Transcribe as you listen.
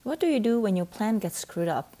What do you do when your plan gets screwed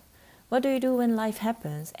up? What do you do when life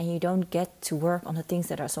happens and you don't get to work on the things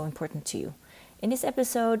that are so important to you? In this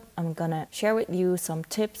episode, I'm gonna share with you some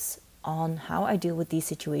tips on how I deal with these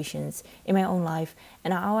situations in my own life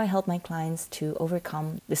and how I help my clients to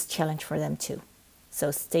overcome this challenge for them too.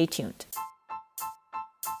 So stay tuned.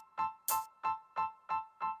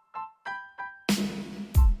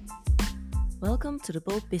 Welcome to the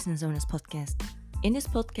Bold Business Owners Podcast. In this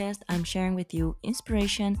podcast, I'm sharing with you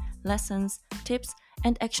inspiration, lessons, tips,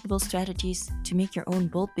 and actionable strategies to make your own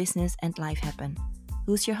bold business and life happen.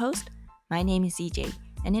 Who's your host? My name is CJ,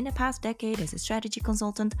 and in the past decade as a strategy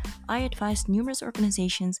consultant, I advised numerous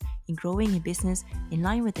organizations in growing a business in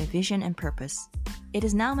line with their vision and purpose. It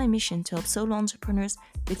is now my mission to help solo entrepreneurs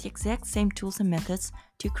with the exact same tools and methods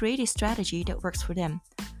to create a strategy that works for them,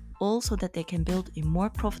 all so that they can build a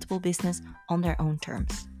more profitable business on their own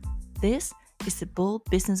terms. This is the Bold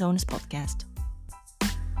Business Owners Podcast.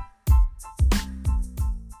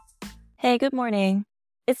 Hey, good morning.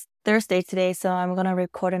 It's Thursday today, so I'm going to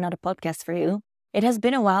record another podcast for you. It has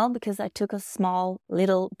been a while because I took a small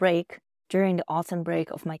little break during the autumn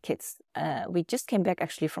break of my kids. We just came back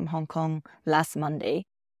actually from Hong Kong last Monday,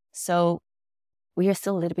 so we are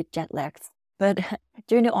still a little bit jet lagged. But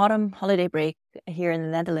during the autumn holiday break here in the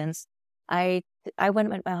Netherlands, I went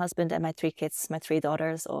with my husband and my three kids, my three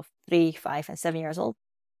daughters of 3, 5, and 7 years old.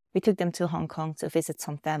 We took them to Hong Kong to visit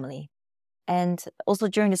some family. And also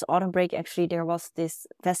during this autumn break, actually, there was this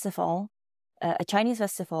festival, a Chinese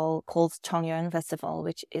festival called Chongyuan Festival,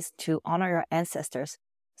 which is to honor your ancestors.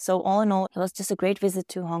 So all in all, it was just a great visit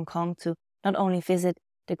to Hong Kong to not only visit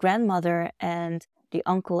the grandmother and the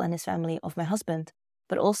uncle and his family of my husband,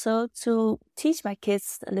 but also to teach my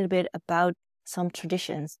kids a little bit about some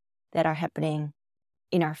traditions that are happening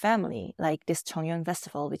in our family, like this Chongyuan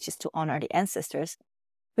Festival, which is to honor the ancestors,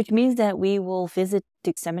 which means that we will visit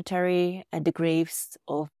the cemetery and the graves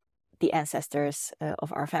of the ancestors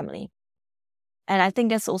of our family. And I think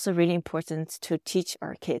that's also really important to teach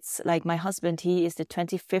our kids. Like my husband, he is the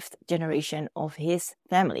 25th generation of his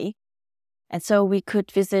family. And so we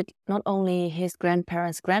could visit not only his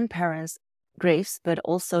grandparents' graves, but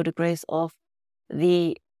also the graves of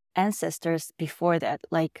the ancestors before that,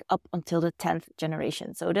 like up until the 10th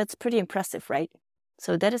generation. So that's pretty impressive, right?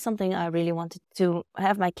 So that is something I really wanted to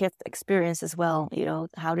have my kids experience as well,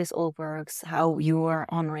 how this all works, how you are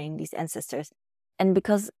honoring these ancestors. And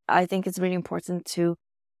because I think it's really important to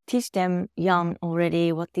teach them young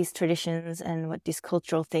already what these traditions and what these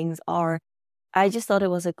cultural things are, I just thought it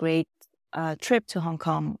was a great trip to Hong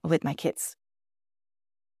Kong with my kids.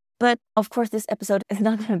 But of course, this episode is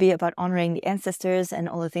not going to be about honoring the ancestors and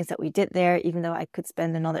all the things that we did there, even though I could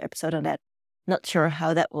spend another episode on that. Not sure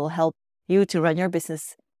how that will help you to run your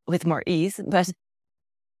business with more ease. But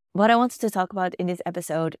what I wanted to talk about in this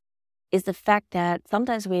episode is the fact that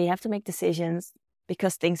sometimes we have to make decisions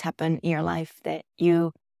because things happen in your life that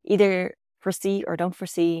you either foresee or don't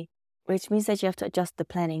foresee, which means that you have to adjust the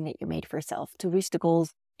planning that you made for yourself to reach the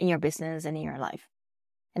goals in your business and in your life.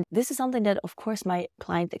 And this is something that, of course, my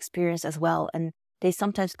clients experience as well. And they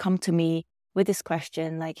sometimes come to me with this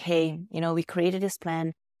question like, hey, we created this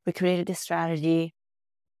plan, we created this strategy,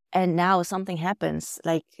 and now something happens.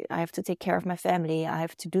 Like I have to take care of my family, I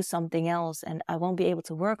have to do something else, and I won't be able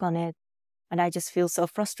to work on it. And I just feel so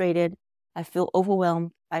frustrated. I feel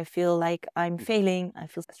overwhelmed. I feel like I'm failing. I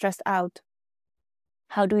feel stressed out.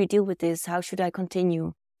 How do we deal with this? How should I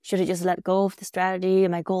continue? Should I just let go of the strategy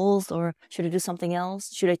and my goals, or should I do something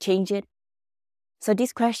else? Should I change it? So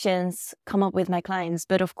these questions come up with my clients,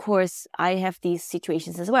 but of course I have these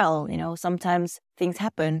situations as well. Sometimes things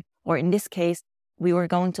happen, or in this case, we were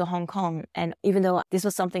going to Hong Kong. And even though this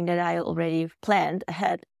was something that I already planned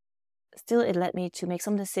ahead, still it led me to make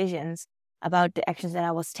some decisions about the actions that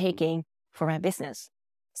I was taking for my business.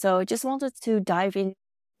 So I just wanted to dive in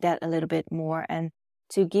that a little bit more and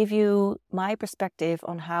to give you my perspective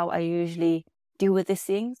on how I usually deal with these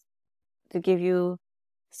things, to give you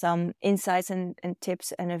some insights and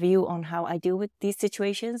tips and a view on how I deal with these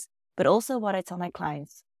situations, but also what I tell my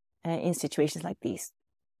clients in situations like these,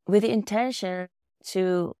 with the intention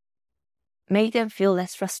to make them feel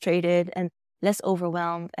less frustrated and less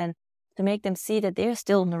overwhelmed, and to make them see that they're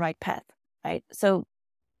still on the right path, right? So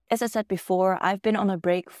as I said before, I've been on a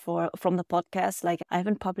break from the podcast. Like I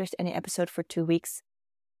haven't published any episode for 2 weeks.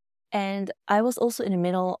 And I was also in the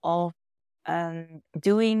middle of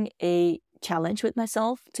doing a challenge with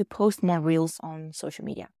myself to post more reels on social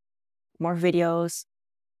media, more videos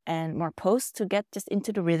and more posts to get just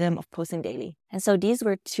into the rhythm of posting daily. And so these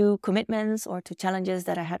were 2 commitments or 2 challenges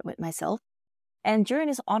that I had with myself. And during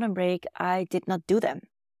this autumn break, I did not do them.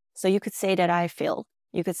 So you could say that I failed.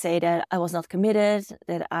 You could say that I was not committed,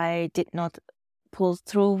 that I did not pull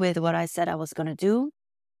through with what I said I was going to do.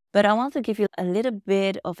 But I want to give you a little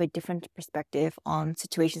bit of a different perspective on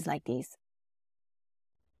situations like these.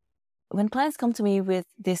 When clients come to me with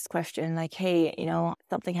this question, like, hey,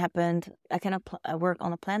 something happened, I cannot work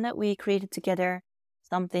on a plan that we created together,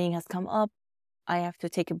 something has come up, I have to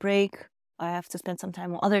take a break, I have to spend some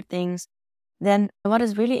time on other things, then what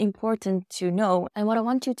is really important to know, and what I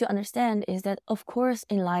want you to understand, is that, of course,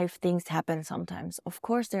 in life, things happen sometimes. Of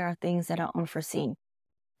course, there are things that are unforeseen,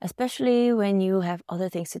 especially when you have other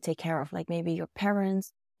things to take care of, like maybe your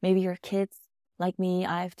parents, maybe your kids. Like me,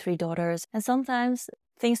 I have 3 daughters, and sometimes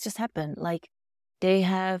things just happen. Like they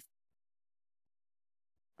get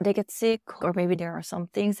sick, or maybe there are some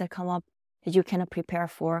things that come up that you cannot prepare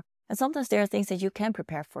for. And sometimes there are things that you can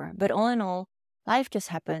prepare for. But all in all, life just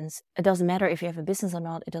happens. It doesn't matter if you have a business or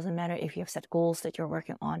not. It doesn't matter if you have set goals that you're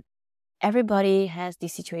working on. Everybody has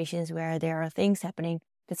these situations where there are things happening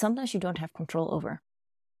that sometimes you don't have control over.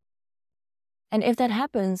 And if that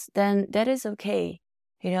happens, then that is okay,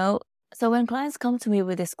 So when clients come to me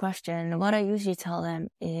with this question, what I usually tell them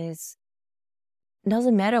is, it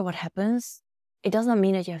doesn't matter what happens. It does not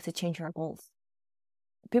mean that you have to change your goals.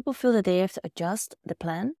 People feel that they have to adjust the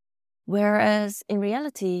plan, whereas in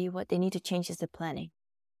reality, what they need to change is the planning.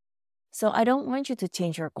 So I don't want you to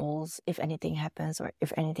change your goals if anything happens or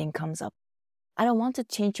if anything comes up. I don't want to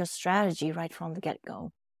change your strategy right from the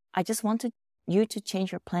get-go. I just want you to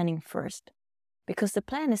change your planning first, because the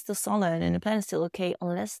plan is still solid and the plan is still okay,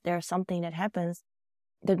 unless there's something that happens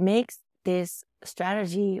that makes this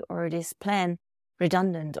strategy or this plan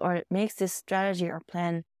redundant, or it makes this strategy or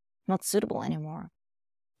plan not suitable anymore.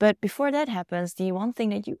 But before that happens, the one thing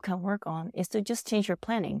that you can work on is to just change your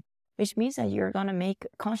planning, which means that you're going to make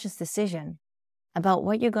a conscious decision about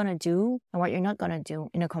what you're going to do and what you're not going to do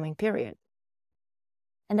in the coming period.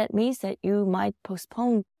 And that means that you might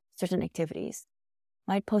postpone certain activities,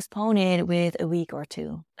 might postpone it with a week or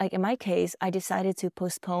 2. Like in my case, I decided to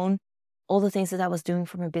postpone all the things that I was doing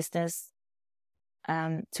for my business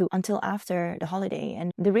to until after the holiday.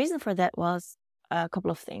 And the reason for that was a couple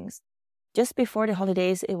of things. Just before the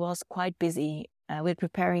holidays, it was quite busy with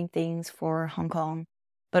preparing things for Hong Kong,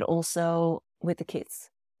 but also with the kids.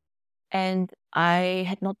 And I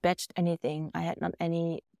had not batched anything. I had not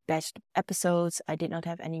any batched episodes. I did not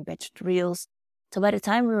have any batched reels. So by the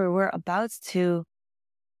time we were about to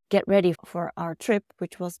get ready for our trip,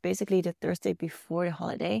 which was basically the Thursday before the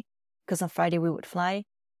holiday, because on Friday we would fly,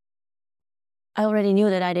 I already knew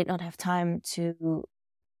that I did not have time to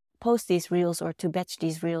post these reels or to batch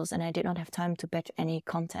these reels, and I did not have time to batch any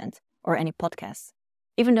content or any podcasts.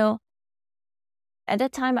 Even though at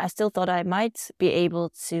that time I still thought I might be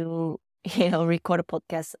able to, record a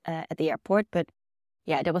podcast at the airport. But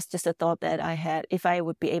yeah, that was just a thought that I had. If I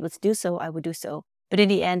would be able to do so, I would do so. But in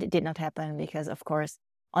the end, it did not happen because, of course,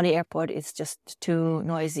 on the airport, it's just too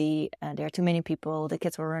noisy and there are too many people. The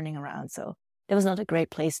kids were running around. So that was not a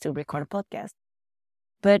great place to record a podcast.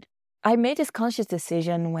 But I made this conscious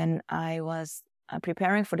decision when I was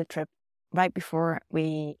preparing for the trip right before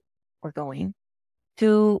we were going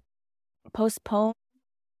to postpone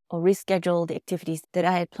or reschedule the activities that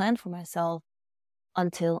I had planned for myself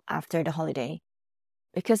until after the holiday.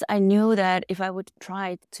 Because I knew that if I would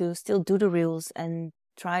try to still do the reels and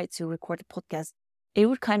try to record the podcast, it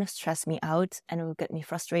would kind of stress me out and it would get me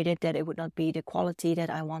frustrated that it would not be the quality that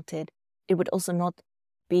I wanted. It would also not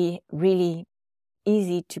be really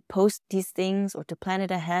easy to post these things or to plan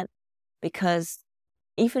it ahead, because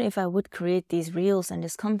even if I would create these reels and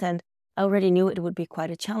this content, I already knew it would be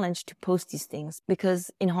quite a challenge to post these things,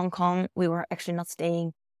 because in Hong Kong, we were actually not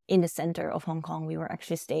staying in the center of Hong Kong. We were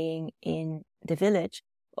actually staying in the village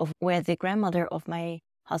of where the grandmother of my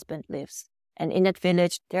husband lives. And in that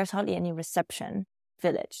village, there's hardly any reception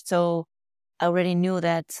village. So I already knew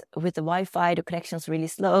that with the Wi-Fi, the connection was really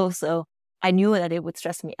slow. So I knew that it would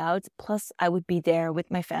stress me out. Plus, I would be there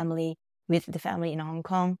with my family, with the family in Hong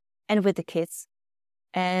Kong, and with the kids.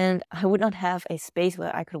 And I would not have a space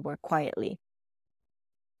where I could work quietly.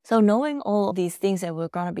 So knowing all these things that were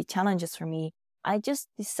going to be challenges for me, I just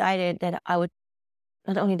decided that I would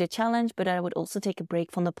not only the challenge, but I would also take a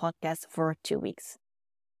break from the podcast for 2 weeks.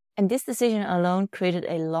 And this decision alone created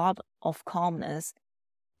a lot of calmness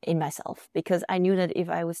in myself, because I knew that if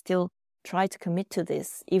I would still try to commit to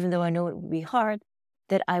this, even though I know it would be hard,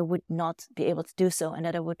 that I would not be able to do so, and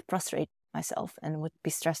that I would frustrate myself and would be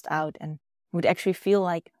stressed out and would actually feel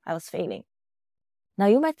like I was failing. Now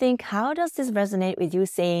you might think, how does this resonate with you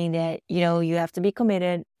saying that, you have to be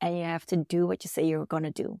committed and you have to do what you say you're going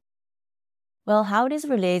to do? Well, how this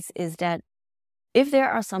relates is that If there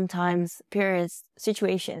are sometimes periods,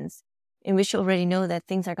 situations in which you already know that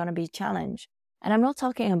things are going to be challenged, and I'm not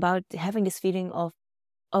talking about having this feeling of,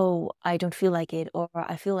 oh, I don't feel like it, or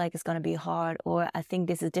I feel like it's going to be hard, or I think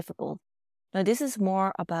this is difficult. No, this is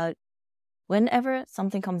more about whenever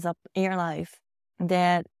something comes up in your life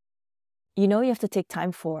that you know you have to take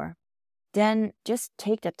time for, then just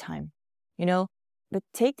take that time, But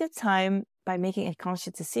take that time by making a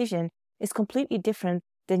conscious decision is completely different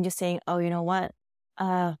than just saying, oh, you know what?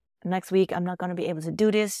 Next week, I'm not going to be able to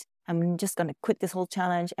do this. I'm just going to quit this whole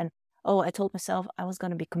challenge. And, oh, I told myself I was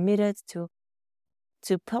going to be committed to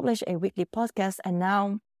publish a weekly podcast. And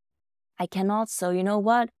now I cannot. So you know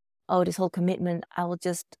what? Oh, this whole commitment, I will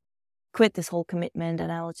just quit this whole commitment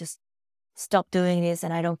and I will just stop doing this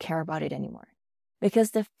and I don't care about it anymore.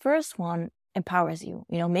 Because the first one empowers you.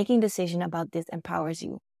 Making a decision about this empowers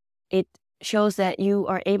you. It shows that you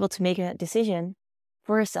are able to make a decision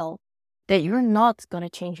for yourself, that you're not going to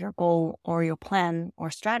change your goal or your plan or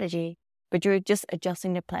strategy, but you're just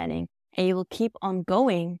adjusting the planning and you will keep on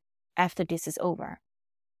going after this is over.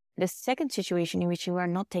 The second situation in which you are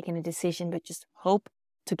not taking a decision, but just hope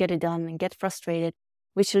to get it done and get frustrated,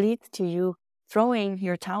 which leads to you throwing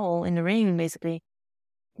your towel in the ring, basically,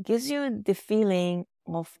 gives you the feeling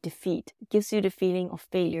of defeat, gives you the feeling of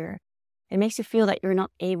failure. It makes you feel that you're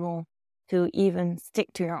not able to even stick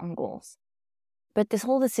to your own goals. But this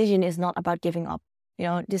whole decision is not about giving up.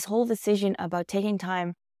 This whole decision about taking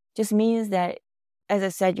time just means that, as I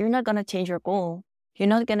said, you're not going to change your goal. You're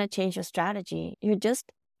not going to change your strategy. You're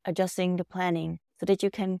just adjusting the planning so that you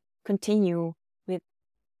can continue with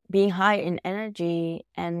being high in energy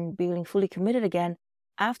and being fully committed again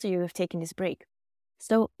after you have taken this break.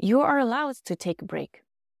 So you are allowed to take a break,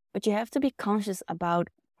 but you have to be conscious about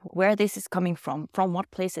where this is coming from what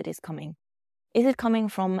place it is coming. Is it coming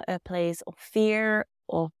from a place of fear,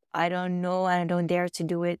 of I don't know, I don't dare to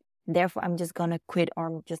do it, therefore I'm just gonna quit or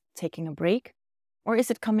I'm just taking a break? Or is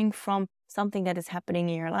it coming from something that is happening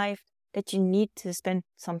in your life that you need to spend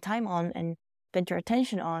some time on and spend your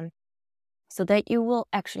attention on so that you will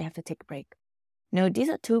actually have to take a break? These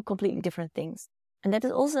are two completely different things. And that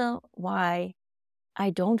is also why I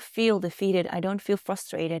don't feel defeated, I don't feel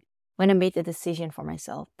frustrated when I made the decision for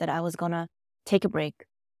myself that I was gonna take a break.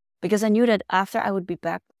 Because I knew that after I would be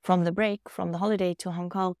back from the break, from the holiday to Hong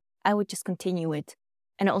Kong, I would just continue it.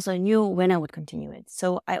 And I also knew when I would continue it.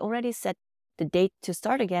 So I already set the date to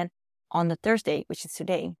start again on the Thursday, which is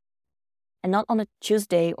today. And not on a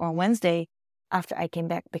Tuesday or Wednesday after I came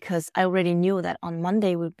back, because I already knew that on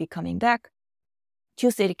Monday we would be coming back.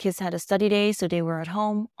 Tuesday, the kids had a study day, so they were at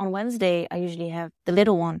home. On Wednesday, I usually have the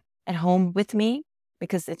little one at home with me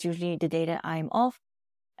because it's usually the day that I'm off.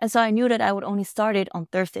 And so I knew that I would only start it on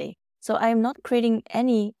Thursday. So I am not creating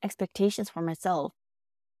any expectations for myself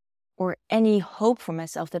or any hope for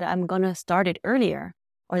myself that I'm going to start it earlier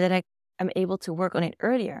or that I am able to work on it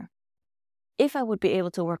earlier. If I would be able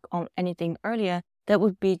to work on anything earlier, that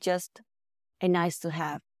would be just a nice to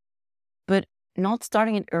have. But not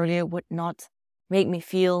starting it earlier would not make me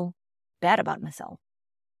feel bad about myself.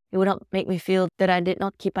 It would not make me feel that I did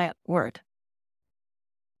not keep my word.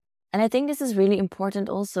 And I think this is really important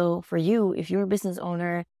also for you if you're a business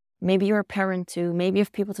owner, maybe you're a parent too, maybe you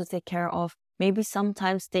have people to take care of, maybe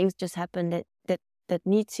sometimes things just happen that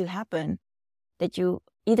need to happen, that you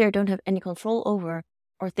either don't have any control over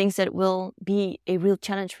or things that will be a real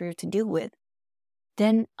challenge for you to deal with.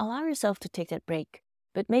 Then allow yourself to take that break,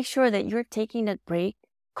 but make sure that you're taking that break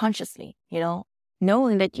consciously,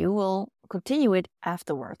 knowing that you will continue it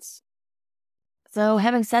afterwards. So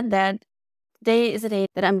having said that, today is a day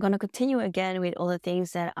that I'm going to continue again with all the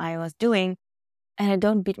things that I was doing, and I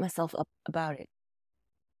don't beat myself up about it.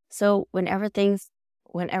 So whenever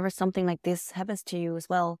something like this happens to you as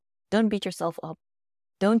well, don't beat yourself up.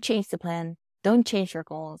 Don't change the plan. Don't change your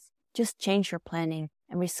goals. Just change your planning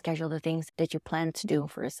and reschedule the things that you plan to do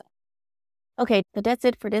for yourself. Okay, so that's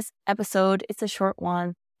it for this episode. It's a short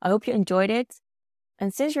one. I hope you enjoyed it.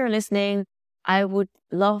 And since you're listening, I would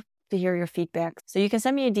love to hear your feedback. So you can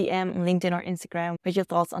send me a DM on LinkedIn or Instagram with your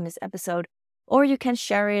thoughts on this episode, or you can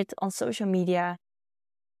share it on social media,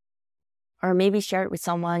 or maybe share it with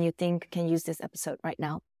someone you think can use this episode right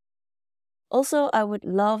now. Also, I would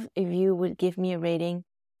love if you would give me a rating,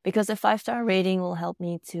 because a 5-star rating will help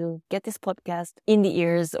me to get this podcast in the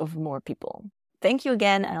ears of more people. Thank you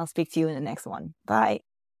again, and I'll speak to you in the next one. Bye.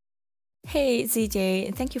 Hey, it's CJ,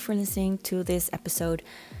 and thank you for listening to this episode.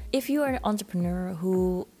 If you are an entrepreneur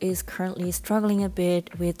who is currently struggling a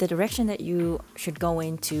bit with the direction that you should go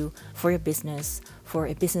into for your business, for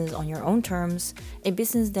a business on your own terms, a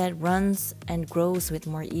business that runs and grows with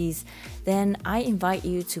more ease, then I invite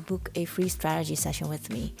you to book a free strategy session with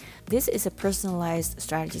me. This is a personalized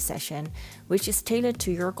strategy session which is tailored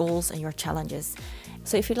to your goals and your challenges.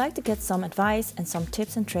 So if you'd like to get some advice and some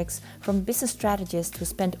tips and tricks from business strategists who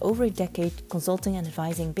spent over a decade consulting and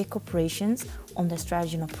advising big corporations on their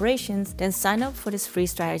strategy and operations, then sign up for this free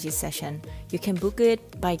strategy session. You can book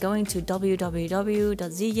it by going to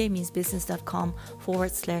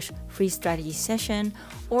www.zjmeansbusiness.com/free strategy session,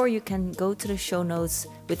 or you can go to the show notes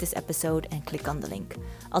with this episode and click on the link.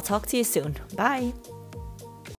 I'll talk to you soon. Bye.